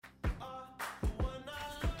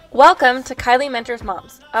Welcome to Kylie Mentors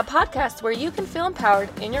Moms, a podcast where you can feel empowered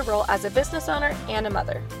in your role as a business owner and a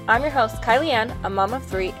mother. I'm your host, Kylie Ann, a mom of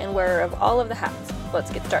 3 and wearer of all of the hats.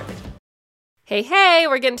 Let's get started. Hey,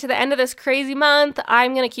 we're getting to the end of this crazy month.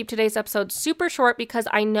 I'm going to keep today's episode super short because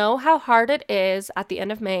I know how hard it is at the end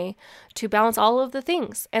of May to balance all of the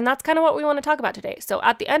things. And that's kind of what we want to talk about today. So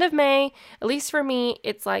at the end of May, at least for me,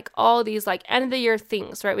 it's like all these like end of the year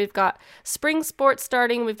things, right? We've got spring sports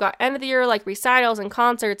starting. We've got end of the year like recitals and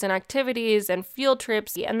concerts and activities and field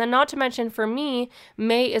trips. And then not to mention for me,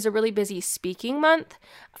 May is a really busy speaking month.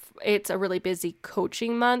 It's a really busy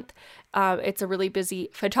coaching month. It's a really busy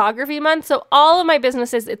photography month. So all of my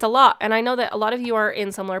businesses, it's a lot. And I know that a lot of you are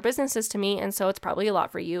in similar businesses to me. And so it's probably a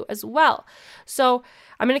lot for you as well. So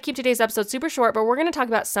I'm going to keep today's episode super short, but we're going to talk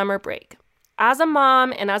about summer break. As a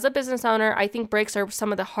mom and as a business owner, I think breaks are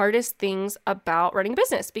some of the hardest things about running a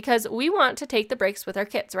business because we want to take the breaks with our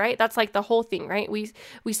kids, right? That's like the whole thing, right?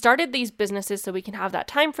 We started these businesses so we can have that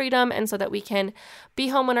time freedom and so that we can be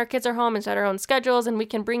home when our kids are home and set our own schedules and we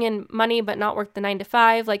can bring in money but not work the 9 to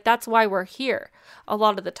 5. Like that's why we're here a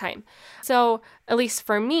lot of the time. So at least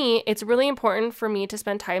for me, it's really important for me to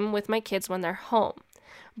spend time with my kids when they're home.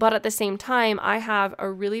 But at the same time, I have a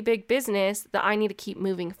really big business that I need to keep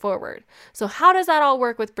moving forward. So how does that all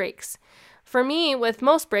work with breaks? For me, with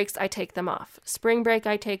most breaks, I take them off. Spring break,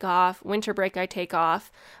 I take off. Winter break, I take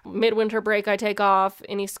off. Midwinter break, I take off.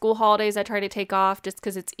 Any school holidays, I try to take off just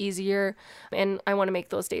because it's easier and I want to make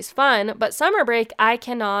those days fun. But summer break, I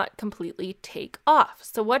cannot completely take off.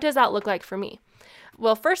 So what does that look like for me?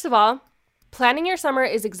 Well, first of all, planning your summer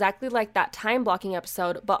is exactly like that time blocking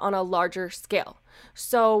episode, but on a larger scale.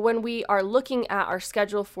 So when we are looking at our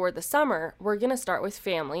schedule for the summer, we're going to start with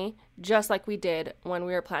family, just like we did when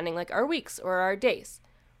we were planning like our weeks or our days.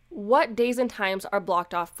 What days and times are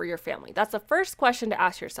blocked off for your family? That's the first question to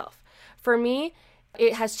ask yourself. For me,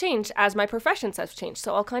 it has changed as my professions have changed.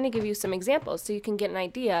 So I'll kind of give you some examples so you can get an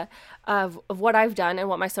idea of what I've done and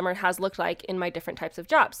what my summer has looked like in my different types of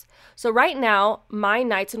jobs. So right now, my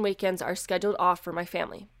nights and weekends are scheduled off for my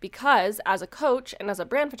family because as a coach and as a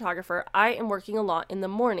brand photographer, I am working a lot in the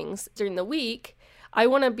mornings. During the week, I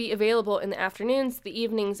want to be available in the afternoons, the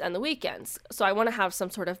evenings, and the weekends. So I want to have some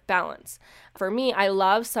sort of balance. For me, I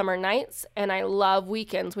love summer nights and I love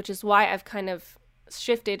weekends, which is why I've kind of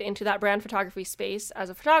shifted into that brand photography space as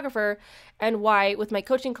a photographer and why with my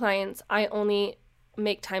coaching clients, I only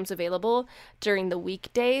make times available during the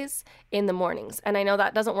weekdays in the mornings. And I know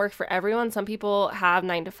that doesn't work for everyone. Some people have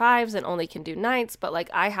 9 to 5s and only can do nights, but like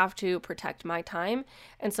I have to protect my time.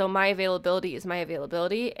 And so my availability is my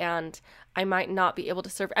availability and I might not be able to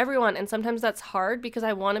serve everyone. And sometimes that's hard because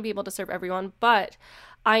I want to be able to serve everyone, but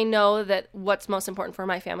I know that what's most important for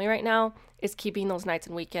my family right now is keeping those nights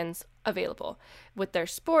and weekends available. With their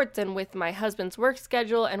sports and with my husband's work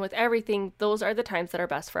schedule and with everything, those are the times that are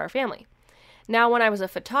best for our family. Now, when I was a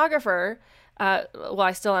photographer,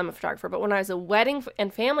 I still am a photographer, but when I was a wedding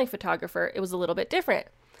and family photographer, it was a little bit different.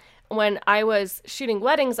 When I was shooting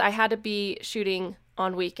weddings, I had to be shooting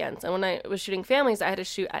on weekends. And when I was shooting families, I had to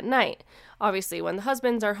shoot at night. Obviously, when the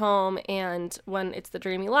husbands are home and when it's the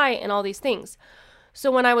dreamy light and all these things. So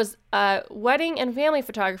when I was a wedding and family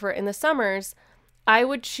photographer in the summers, I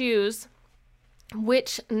would choose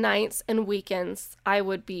which nights and weekends I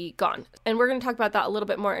would be gone. And we're going to talk about that a little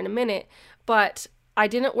bit more in a minute, but I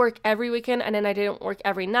didn't work every weekend and then I didn't work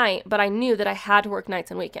every night, but I knew that I had to work nights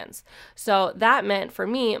and weekends. So that meant for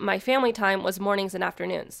me, my family time was mornings and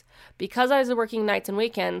afternoons. Because I was working nights and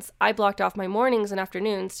weekends, I blocked off my mornings and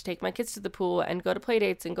afternoons to take my kids to the pool and go to play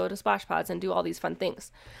dates and go to splash pads and do all these fun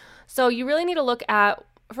things. So you really need to look at,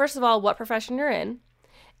 first of all, what profession you're in,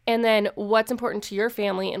 and then what's important to your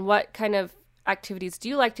family and what kind of activities do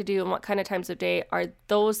you like to do and what kind of times of day are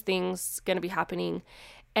those things going to be happening,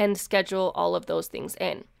 and schedule all of those things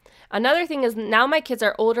in. Another thing is now my kids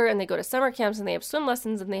are older and they go to summer camps and they have swim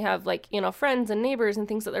lessons and they have friends and neighbors and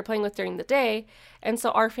things that they're playing with during the day. And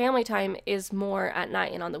so our family time is more at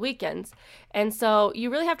night and on the weekends. And so you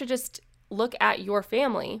really have to just look at your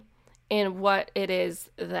family and what it is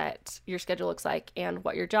that your schedule looks like and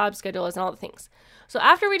what your job schedule is and all the things. So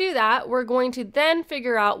after we do that, we're going to then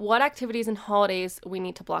figure out what activities and holidays we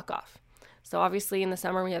need to block off. So obviously in the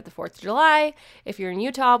summer, we have the 4th of July. If you're in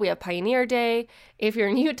Utah, we have Pioneer Day. If you're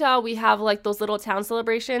in Utah, we have like those little town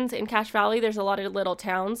celebrations. In Cache Valley, there's a lot of little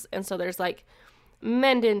towns. And so there's like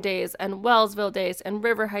Mendon Days and Wellsville Days and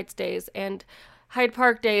River Heights Days and Hyde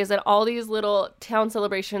Park Days and all these little town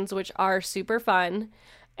celebrations, which are super fun.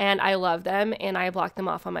 And I love them and I block them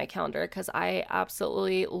off on my calendar because I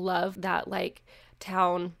absolutely love that like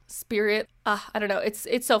town spirit. I don't know.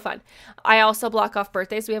 It's so fun. I also block off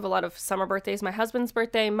birthdays. We have a lot of summer birthdays. My husband's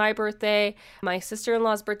birthday, my birthday, my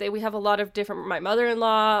sister-in-law's birthday. We have a lot of different, my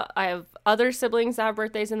mother-in-law. I have other siblings that have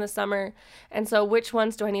birthdays in the summer. And so which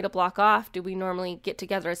ones do I need to block off? Do we normally get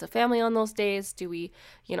together as a family on those days? Do we,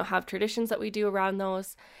 have traditions that we do around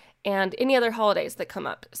those? And any other holidays that come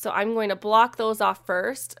up. So I'm going to block those off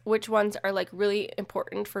first, which ones are like really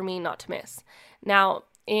important for me not to miss. Now,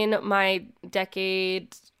 in my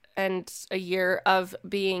decade and a year of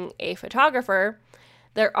being a photographer,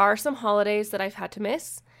 there are some holidays that I've had to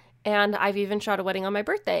miss, and I've even shot a wedding on my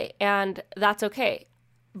birthday, and that's okay.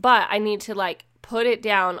 But I need to like put it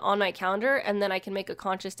down on my calendar, and then I can make a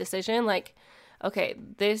conscious decision like, okay,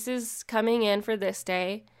 this is coming in for this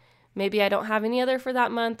day. Maybe I don't have any other for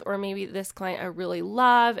that month, or maybe this client I really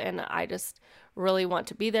love and I just really want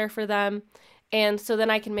to be there for them. And so then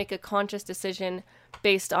I can make a conscious decision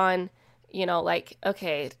based on, like,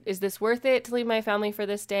 okay, is this worth it to leave my family for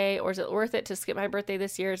this day? Or is it worth it to skip my birthday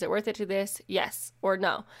this year? Is it worth it to this? Yes or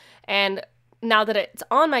no. And now that it's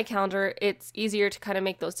on my calendar, it's easier to kind of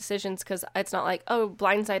make those decisions because it's not like, oh,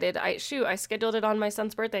 blindsided. I scheduled it on my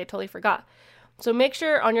son's birthday. I totally forgot. So make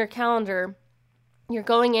sure on your calendar, you're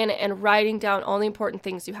going in and writing down all the important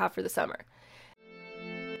things you have for the summer.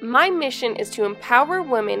 My mission is to empower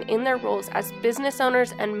women in their roles as business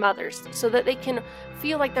owners and mothers so that they can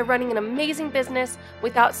feel like they're running an amazing business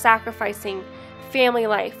without sacrificing family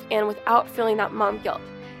life and without feeling that mom guilt.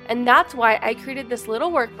 And that's why I created this little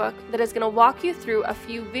workbook that is going to walk you through a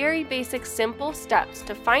few very basic, simple steps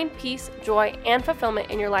to find peace, joy, and fulfillment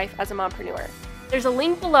in your life as a mompreneur. There's a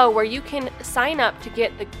link below where you can sign up to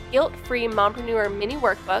get the Guilt-Free Mompreneur Mini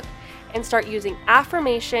Workbook and start using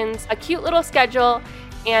affirmations, a cute little schedule,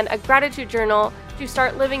 and a gratitude journal to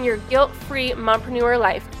start living your guilt-free mompreneur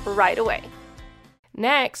life right away.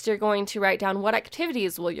 Next, you're going to write down what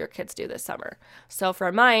activities will your kids do this summer. So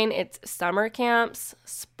for mine, it's summer camps,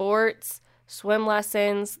 sports, swim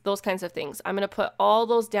lessons, those kinds of things. I'm going to put all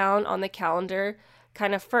those down on the calendar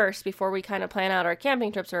kind of first before we kind of plan out our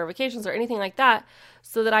camping trips or our vacations or anything like that,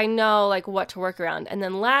 so that I know like what to work around. And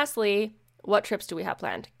then lastly, what trips do we have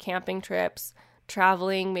planned? Camping trips,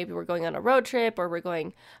 traveling, maybe we're going on a road trip or we're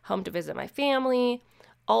going home to visit my family.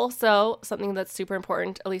 Also, something that's super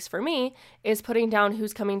important, at least for me, is putting down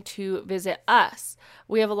who's coming to visit us.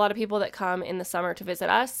 We have a lot of people that come in the summer to visit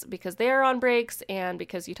us because they are on breaks and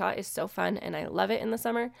because Utah is so fun and I love it in the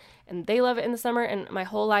summer and they love it in the summer. And my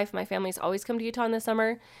whole life, my family's always come to Utah in the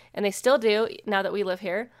summer and they still do now that we live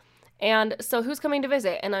here. And so who's coming to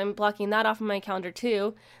visit? And I'm blocking that off of my calendar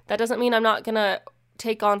too. That doesn't mean I'm not going to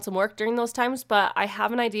take on some work during those times, but I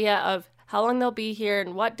have an idea of how long they'll be here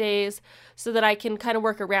and what days so that I can kind of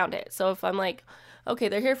work around it. So if I'm like, okay,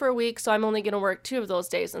 they're here for a week, so I'm only going to work 2 of those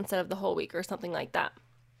days instead of the whole week or something like that.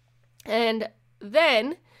 And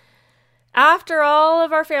then after all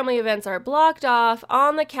of our family events are blocked off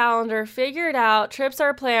on the calendar, figured out, trips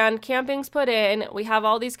are planned, camping's put in, we have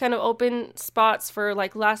all these kind of open spots for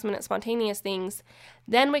like last minute spontaneous things,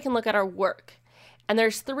 then we can look at our work. And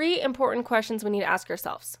there's 3 important questions we need to ask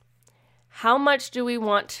ourselves. How much do we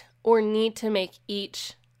want or need to make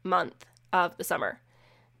each month of the summer?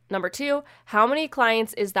 Number 2, how many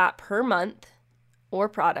clients is that per month or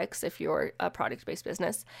products if you're a product-based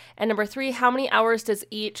business? And number 3, how many hours does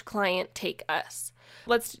each client take us?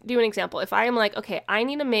 Let's do an example. If I am like, okay, I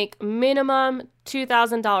need to make minimum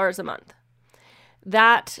 $2,000 a month.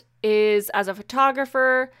 That is, as a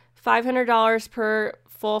photographer, $500 per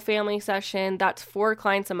full family session. That's 4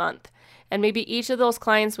 clients a month. And maybe each of those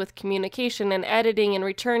clients with communication and editing and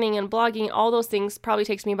returning and blogging, all those things probably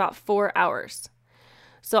takes me about 4 hours.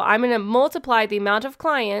 So I'm going to multiply the amount of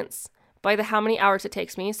clients by the how many hours it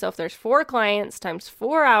takes me. So if there's 4 clients times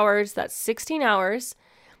 4 hours, that's 16 hours.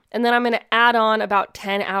 And then I'm going to add on about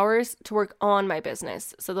 10 hours to work on my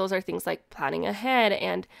business. So those are things like planning ahead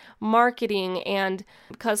and marketing and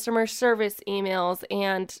customer service emails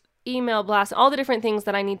and email blasts, all the different things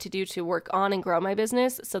that I need to do to work on and grow my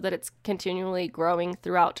business so that it's continually growing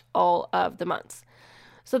throughout all of the months.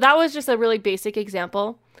 So that was just a really basic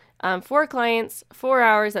example. 4 clients, 4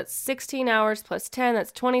 hours, that's 16 hours plus 10,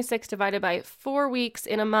 that's 26 divided by 4 weeks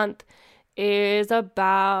in a month is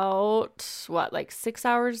about, 6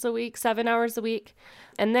 hours a week, 7 hours a week.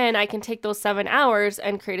 And then I can take those 7 hours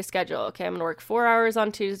and create a schedule. Okay, I'm going to work 4 hours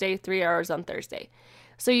on Tuesday, 3 hours on Thursday.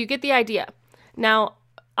 So you get the idea. Now,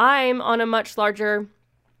 I'm on a much larger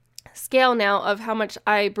scale now of how much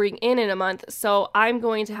I bring in a month. So I'm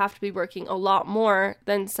going to have to be working a lot more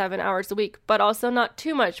than 7 hours a week, but also not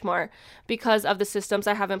too much more because of the systems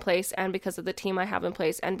I have in place and because of the team I have in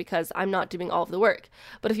place and because I'm not doing all of the work.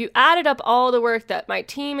 But if you added up all the work that my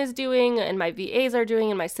team is doing and my VAs are doing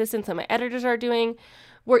and my assistants and my editors are doing,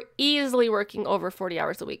 we're easily working over 40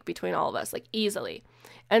 hours a week between all of us, like easily.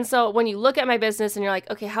 And so when you look at my business and you're like,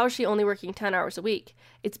 okay, how is she only working 10 hours a week?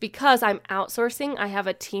 It's because I'm outsourcing, I have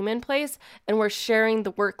a team in place, and we're sharing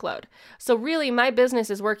the workload. So really, my business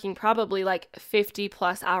is working probably like 50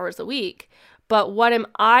 plus hours a week. But what am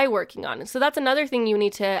I working on? And so that's another thing you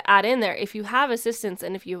need to add in there. If you have assistants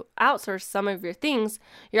and if you outsource some of your things,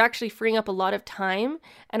 you're actually freeing up a lot of time.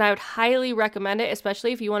 And I would highly recommend it,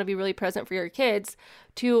 especially if you want to be really present for your kids,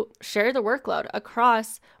 to share the workload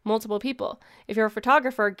across multiple people. If you're a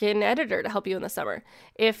photographer, get an editor to help you in the summer.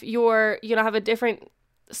 If you're, have a different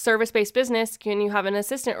service-based business, can you have an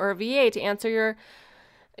assistant or a VA to answer your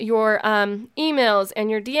emails and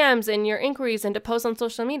your DMs and your inquiries and to post on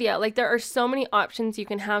social media? Like, there are so many options you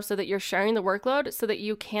can have so that you're sharing the workload so that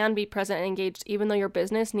you can be present and engaged even though your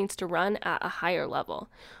business needs to run at a higher level.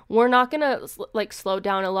 We're not going to slow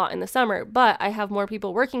down a lot in the summer, but I have more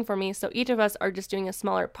people working for me, so each of us are just doing a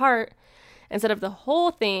smaller part instead of the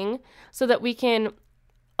whole thing so that we can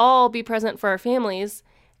all be present for our families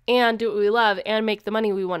and do what we love and make the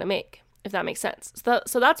money we want to make, if that makes sense.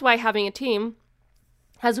 So that's why having a team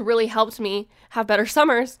has really helped me have better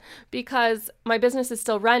summers, because my business is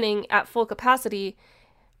still running at full capacity,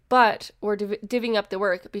 but we're divvying up the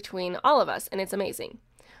work between all of us, and it's amazing.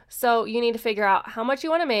 So you need to figure out how much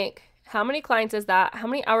you want to make, how many clients is that, how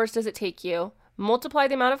many hours does it take you, multiply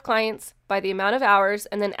the amount of clients by the amount of hours,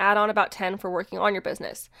 and then add on about 10 for working on your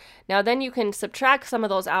business. Now then you can subtract some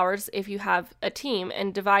of those hours if you have a team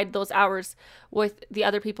and divide those hours with the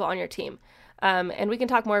other people on your team. And we can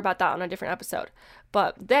talk more about that on a different episode.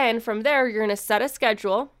 But then from there, you're going to set a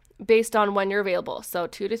schedule based on when you're available. So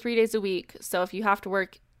 2 to 3 days a week. So if you have to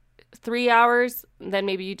work 3 hours, then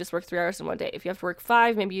maybe you just work 3 hours in one day. If you have to work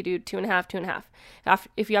 5, maybe you do 2.5.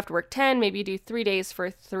 If you have to work 10, maybe you do 3 days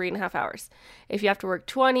for 3.5 hours. If you have to work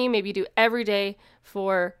 20, maybe you do every day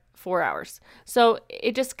for 4 hours. So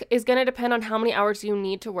it just is going to depend on how many hours you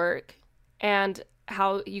need to work and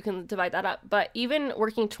how you can divide that up. But even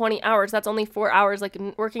working 20 hours, that's only 4 hours. Like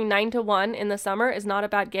working 9 to 1 in the summer is not a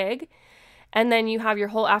bad gig. And then you have your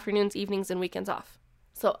whole afternoons, evenings, and weekends off.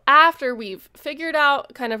 So after we've figured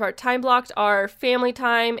out kind of our time blocked our family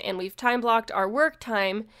time and we've time blocked our work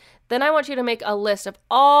time, then I want you to make a list of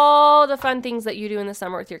all the fun things that you do in the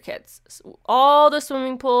summer with your kids. So all the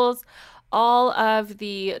swimming pools, all of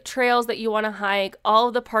the trails that you want to hike, all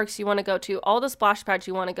of the parks you want to go to, all the splash pads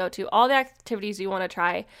you want to go to, all the activities you want to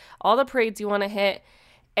try, all the parades you want to hit,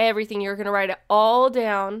 everything. You're going to write it all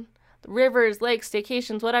down, rivers, lakes,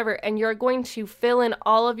 staycations, whatever, and you're going to fill in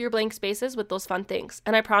all of your blank spaces with those fun things.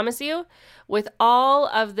 And I promise you, with all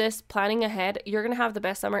of this planning ahead, you're going to have the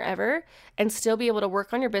best summer ever and still be able to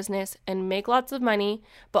work on your business and make lots of money,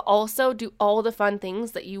 but also do all the fun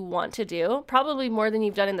things that you want to do, probably more than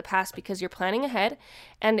you've done in the past because you're planning ahead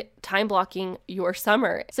and time blocking your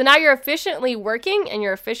summer. So now you're efficiently working and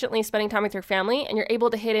you're efficiently spending time with your family and you're able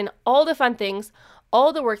to hit in all the fun things,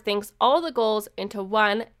 all the work things, all the goals into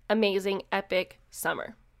one amazing, epic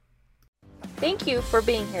summer. Thank you for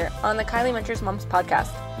being here on the Kylie Mentors Moms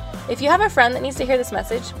podcast. If you have a friend that needs to hear this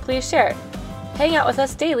message, please share it. Hang out with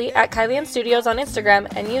us daily at Kylie Ann Studios on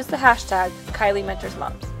Instagram and use the hashtag Kylie Mentors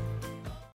Moms.